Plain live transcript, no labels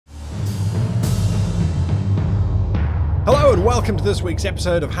and welcome to this week's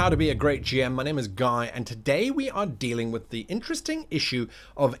episode of How to Be a Great GM. My name is Guy, and today we are dealing with the interesting issue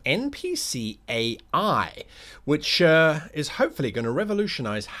of NPC AI, which is hopefully going to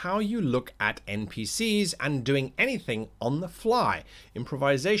revolutionize how you look at NPCs and doing anything on the fly.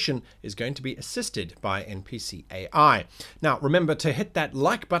 Improvisation is going to be assisted by NPC AI. Now, remember to hit that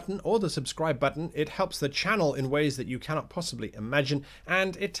like button or the subscribe button. It helps the channel in ways that you cannot possibly imagine,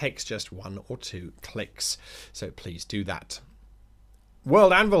 and it takes just 1 or 2 clicks. So please do that.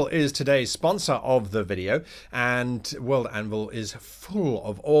 World Anvil is today's sponsor of the video, and World Anvil is full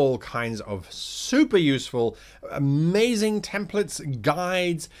of all kinds of super useful, amazing templates,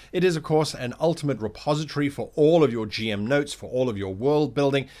 guides. It is, of course, an ultimate repository for all of your GM notes, for all of your world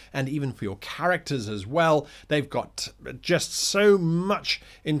building, and even for your characters as well. They've got just so much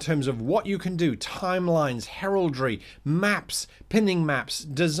in terms of what you can do: timelines, heraldry, maps, pinning maps,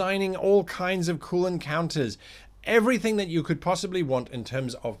 designing all kinds of cool encounters. Everything that you could possibly want in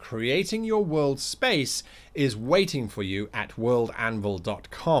terms of creating your world space is waiting for you at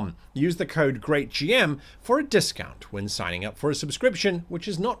worldanvil.com. Use the code GreatGM for a discount when signing up for a subscription, which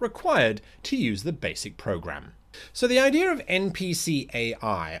is not required to use the basic program. So the idea of NPC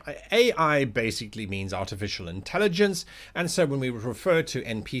AI basically means artificial intelligence, and so when we refer to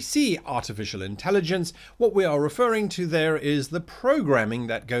NPC artificial intelligence, what we are referring to there is the programming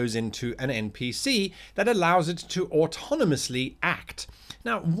that goes into an NPC that allows it to autonomously act.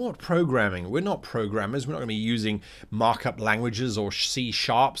 Now, what programming? We're not programmers. We're not going to be using markup languages or C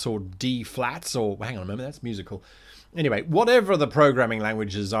sharps or D flats or, hang on a moment, that's musical. Anyway, whatever the programming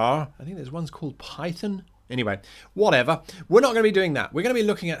languages are, I think there's one's called Python. Anyway, whatever, we're not going to be doing that. We're going to be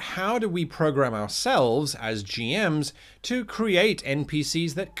looking at how do we program ourselves as GMs to create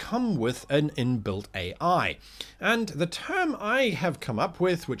NPCs that come with an inbuilt AI. And the term I have come up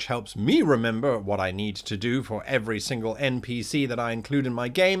with, which helps me remember what I need to do for every single NPC that I include in my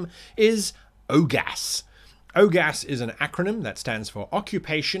game, is OGAS. OGAS is an acronym that stands for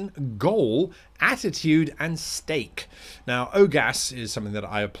Occupation, Goal, Attitude, and Stake. Now, OGAS is something that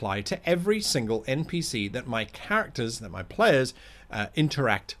I apply to every single NPC that my characters, that my players,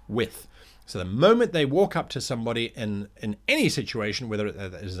 interact with. So the moment they walk up to somebody in any situation, whether it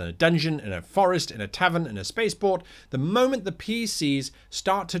is in a dungeon, in a forest, in a tavern, in a spaceport, the moment the PCs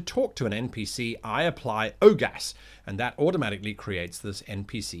start to talk to an NPC, I apply OGAS, and that automatically creates this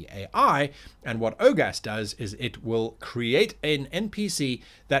NPC AI. And what OGAS does is it will create an NPC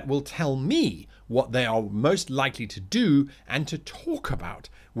that will tell me what they are most likely to do and to talk about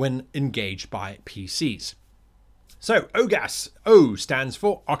when engaged by PCs. So OGAS, O stands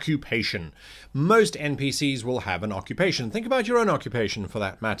for occupation. Most NPCs will have an occupation. Think about your own occupation for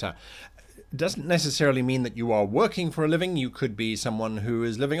that matter. It doesn't necessarily mean that you are working for a living. You could be someone who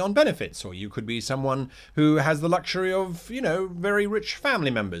is living on benefits, or you could be someone who has the luxury of, very rich family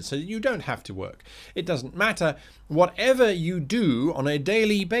members, so you don't have to work. It doesn't matter. Whatever you do on a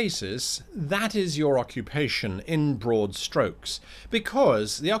daily basis, that is your occupation in broad strokes,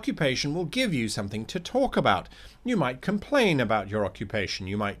 because the occupation will give you something to talk about. You might complain about your occupation.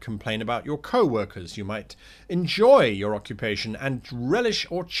 You might complain about your co-workers. You might enjoy your occupation and relish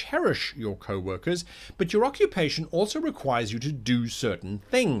or cherish your co-workers. But your occupation also requires you to do certain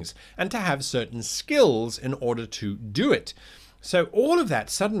things and to have certain skills in order to do it. So all of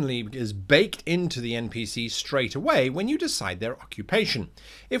that suddenly is baked into the NPC straight away when you decide their occupation.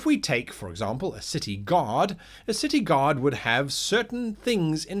 If we take, for example, a city guard would have certain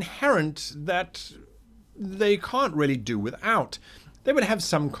things inherent that they can't really do without. They would have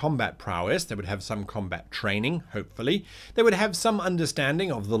some combat prowess, they would have some combat training, hopefully. They would have some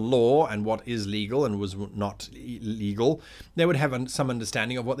understanding of the law and what is legal and was not legal. They would have some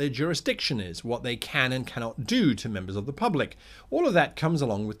understanding of what their jurisdiction is, what they can and cannot do to members of the public. All of that comes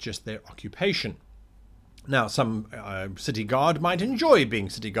along with just their occupation. Now, some city guard might enjoy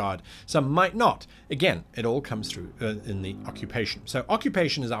being city guard, some might not. Again, it all comes through in the occupation. So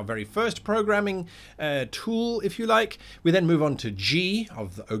occupation is our very first programming tool, if you like. We then move on to G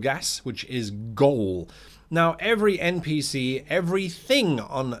of the OGAS, which is goal. Now, every NPC, everything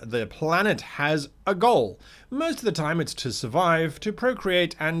on the planet has a goal. Most of the time it's to survive, to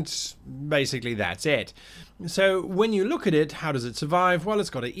procreate, and basically that's it. So when you look at it, how does it survive? Well, it's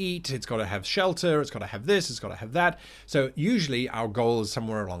got to eat, it's got to have shelter, it's got to have this, it's got to have that. So usually our goal is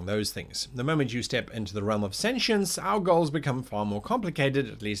somewhere along those things. The moment you step into the realm of sentience, our goals become far more complicated.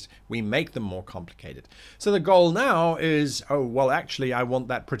 At least we make them more complicated. So the goal now is, oh, well, actually, I want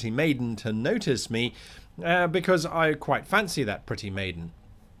that pretty maiden to notice me because I quite fancy that pretty maiden.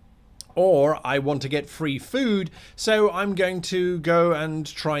 Or I want to get free food, so I'm going to go and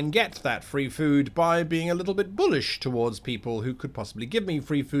try and get that free food by being a little bit bullish towards people who could possibly give me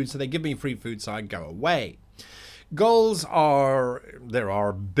free food, so they give me free food so I go away. Goals are, there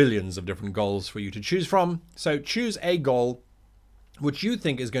are billions of different goals for you to choose from, so choose a goal which you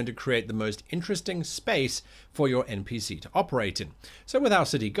think is going to create the most interesting space for your NPC to operate in. So with our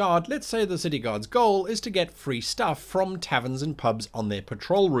city guard, let's say the city guard's goal is to get free stuff from taverns and pubs on their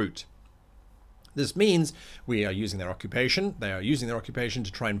patrol route. This means we are using their occupation. They are using their occupation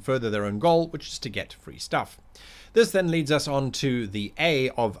to try and further their own goal, which is to get free stuff. This then leads us on to the A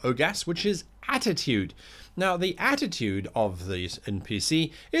of OGAS, which is attitude. Now, the attitude of the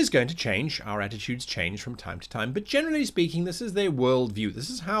NPC is going to change. Our attitudes change from time to time, but generally speaking, this is their worldview. This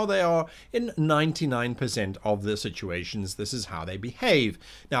is how they are in 99% of the situations. This is how they behave.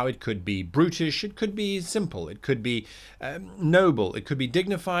 Now, it could be brutish, it could be simple, it could be noble, it could be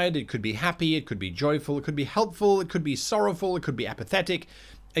dignified, it could be happy, it could be joyful, it could be helpful, it could be sorrowful, it could be apathetic.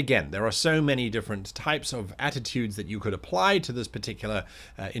 Again, there are so many different types of attitudes that you could apply to this particular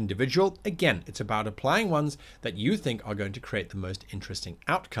individual. Again, it's about applying ones that you think are going to create the most interesting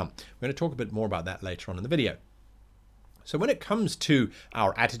outcome. We're going to talk a bit more about that later on in the video. So when it comes to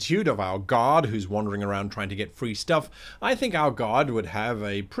our attitude of our guard who's wandering around trying to get free stuff, I think our guard would have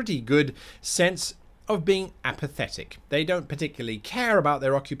a pretty good sense of being apathetic. They don't particularly care about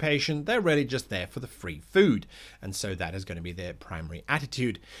their occupation, they're really just there for the free food, and so that is going to be their primary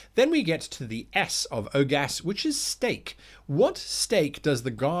attitude. Then we get to the S of OGAS, which is stake. What stake does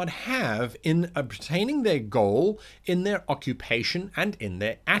the guard have in obtaining their goal, in their occupation, and in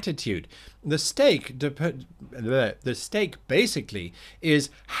their attitude? The stake basically is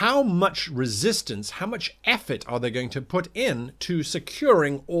how much resistance, how much effort are they going to put in to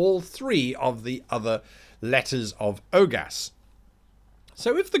securing all three of the other letters of OGAS.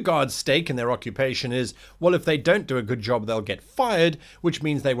 So if the guard's stake in their occupation is, well, if they don't do a good job, they'll get fired, which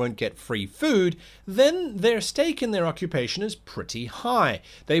means they won't get free food, then their stake in their occupation is pretty high.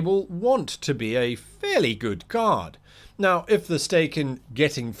 They will want to be a fairly good guard. Now, if the stake in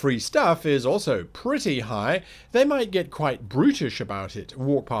getting free stuff is also pretty high, they might get quite brutish about it,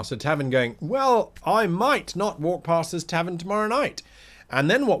 walk past a tavern going, well, I might not walk past this tavern tomorrow night.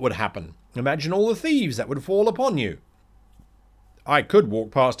 And then what would happen? Imagine all the thieves that would fall upon you. I could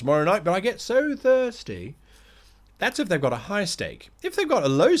walk past tomorrow night, but I get so thirsty. That's if they've got a high stake. If they've got a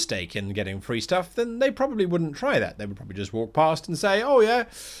low stake in getting free stuff, then they probably wouldn't try that. They would probably just walk past and say, oh yeah,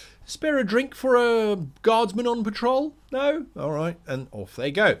 spare a drink for a guardsman on patrol? No? All right. And off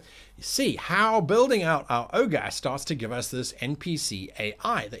they go. You see how building out our OGAS starts to give us this NPC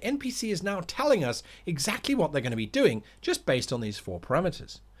AI. The NPC is now telling us exactly what they're going to be doing just based on these four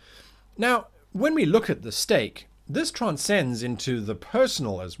parameters. Now, when we look at the stake, this transcends into the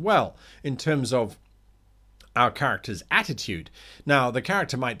personal as well, in terms of our character's attitude. Now, the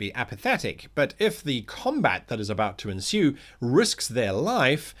character might be apathetic, but if the combat that is about to ensue risks their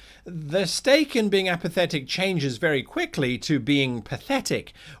life, the stake in being apathetic changes very quickly to being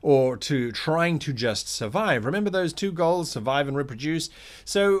pathetic or to trying to just survive. Remember those two goals, survive and reproduce?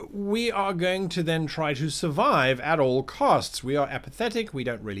 So we are going to then try to survive at all costs. We are apathetic, we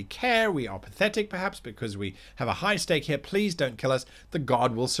don't really care, we are pathetic perhaps because we have a high stake here. Please don't kill us. The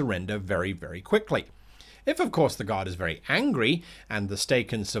guard will surrender very, very quickly. If, of course, the guard is very angry and the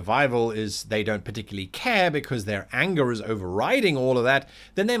stake in survival is they don't particularly care because their anger is overriding all of that,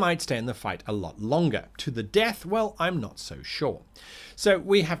 then they might stay in the fight a lot longer. To the death, well, I'm not so sure. So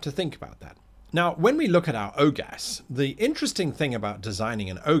we have to think about that. Now, when we look at our OGAS, the interesting thing about designing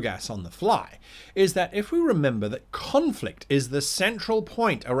an OGAS on the fly is that if we remember that conflict is the central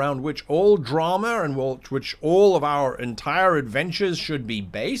point around which all drama and which all of our entire adventures should be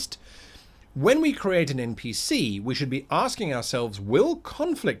based, when we create an NPC, we should be asking ourselves, will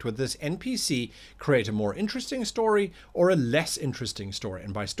conflict with this NPC create a more interesting story or a less interesting story?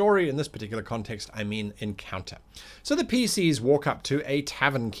 And by story, in this particular context, I mean encounter. So the PCs walk up to a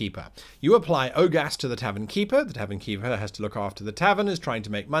tavern keeper. You apply OGAS to the tavern keeper. The tavern keeper has to look after the tavern, is trying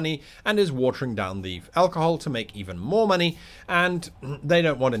to make money, and is watering down the alcohol to make even more money, and they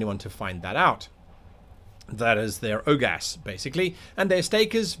don't want anyone to find that out. That is their OGAS, basically, and their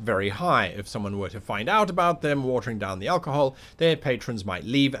stake is very high. If someone were to find out about them watering down the alcohol, their patrons might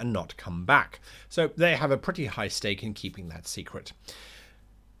leave and not come back. So they have a pretty high stake in keeping that secret.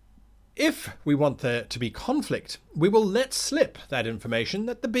 If we want there to be conflict, we will let slip that information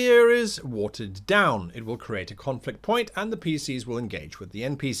that the beer is watered down. It will create a conflict point, and the PCs will engage with the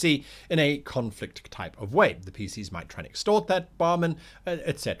NPC in a conflict type of way. The PCs might try and extort that barman,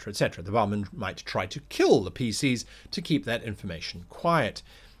 etc., etc. The barman might try to kill the PCs to keep that information quiet.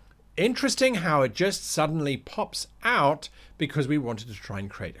 Interesting how it just suddenly pops out because we wanted to try and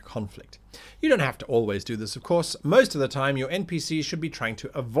create a conflict. You don't have to always do this, of course. Most of the time, your NPCs should be trying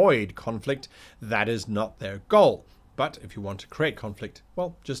to avoid conflict. That is not their goal. But if you want to create conflict,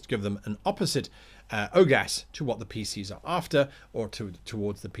 well, just give them an opposite OGAS to what the PCs are after, or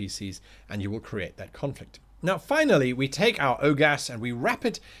towards the PCs, and you will create that conflict. Now, finally, we take our OGAS and we wrap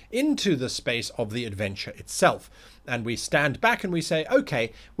it into the space of the adventure itself. And we stand back and we say,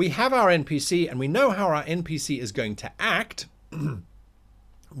 okay, we have our NPC and we know how our NPC is going to act.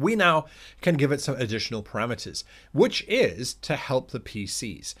 We now can give it some additional parameters, which is to help the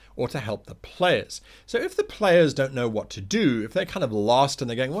PCs or to help the players. So if the players don't know what to do, if they're kind of lost and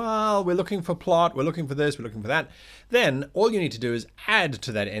they're going, well, we're looking for plot, we're looking for this, we're looking for that, then all you need to do is add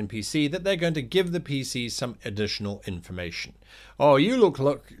to that NPC that they're going to give the PCs some additional information. Oh, you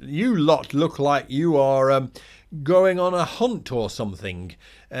lot look like you are going on a hunt or something.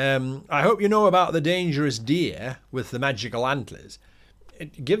 I hope you know about the dangerous deer with the magical antlers.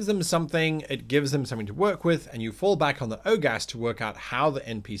 It gives them something, to work with, and you fall back on the OGAS to work out how the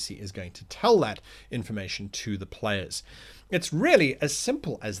NPC is going to tell that information to the players. It's really as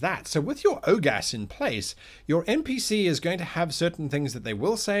simple as that. So with your OGAS in place, your NPC is going to have certain things that they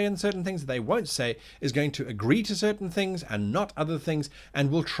will say and certain things that they won't say, is going to agree to certain things and not other things, and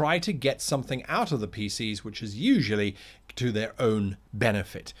will try to get something out of the PCs, which is usually to their own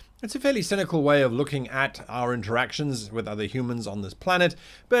benefit. It's a fairly cynical way of looking at our interactions with other humans on this planet,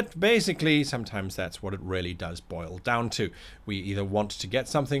 but basically sometimes that's what it really does boil down to. We either want to get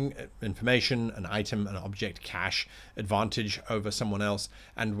something, information, an item, an object, cash, advantage over someone else,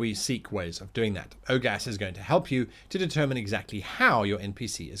 and we seek ways of doing that. OGAS is going to help you to determine exactly how your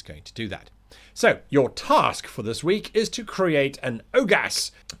NPC is going to do that. So, your task for this week is to create an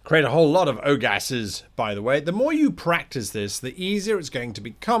OGAS. Create a whole lot of OGASes, by the way. The more you practice this, the easier it's going to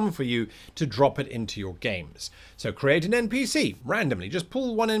become for you to drop it into your games. So create an NPC randomly. Just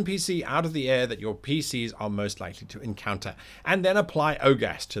pull one NPC out of the air that your PCs are most likely to encounter, and then apply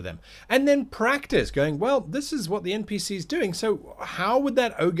OGAS to them. And then practice going, well, this is what the NPC is doing, so how would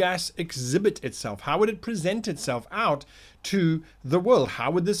that OGAS exhibit itself? How would it present itself out to the world? How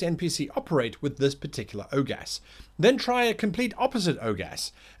would this NPC operate with this particular OGAS? Then try a complete opposite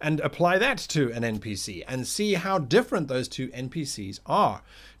OGAS and apply that to an NPC and see how different those two NPCs are.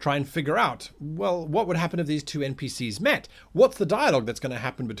 Try and figure out, well, what would happen if these two NPCs met? What's the dialogue that's going to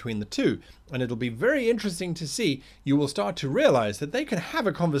happen between the two? And it'll be very interesting to see. You will start to realize that they can have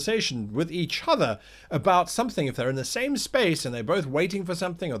a conversation with each other about something. If they're in the same space and they're both waiting for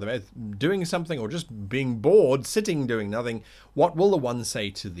something, or they're both doing something, or just being bored, sitting doing nothing, what will the one say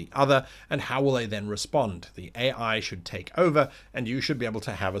to the other, and how will they then respond? The AI should take over, and you should be able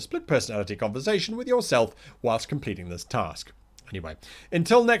to have a split personality conversation with yourself whilst completing this task. Anyway,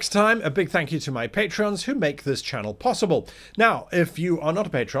 until next time, a big thank you to my Patreons who make this channel possible. Now, if you are not a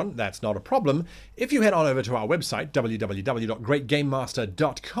patron, that's not a problem. If you head on over to our website,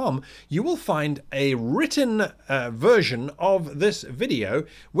 www.greatgamemaster.com, you will find a written version of this video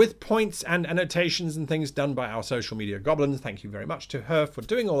with points and annotations and things done by our social media goblins. Thank you very much to her for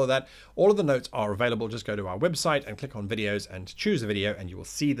doing all of that. All of the notes are available. Just go to our website and click on videos and choose a video, and you will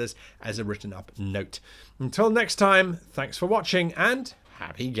see this as a written up note. Until next time, thanks for watching and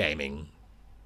happy gaming.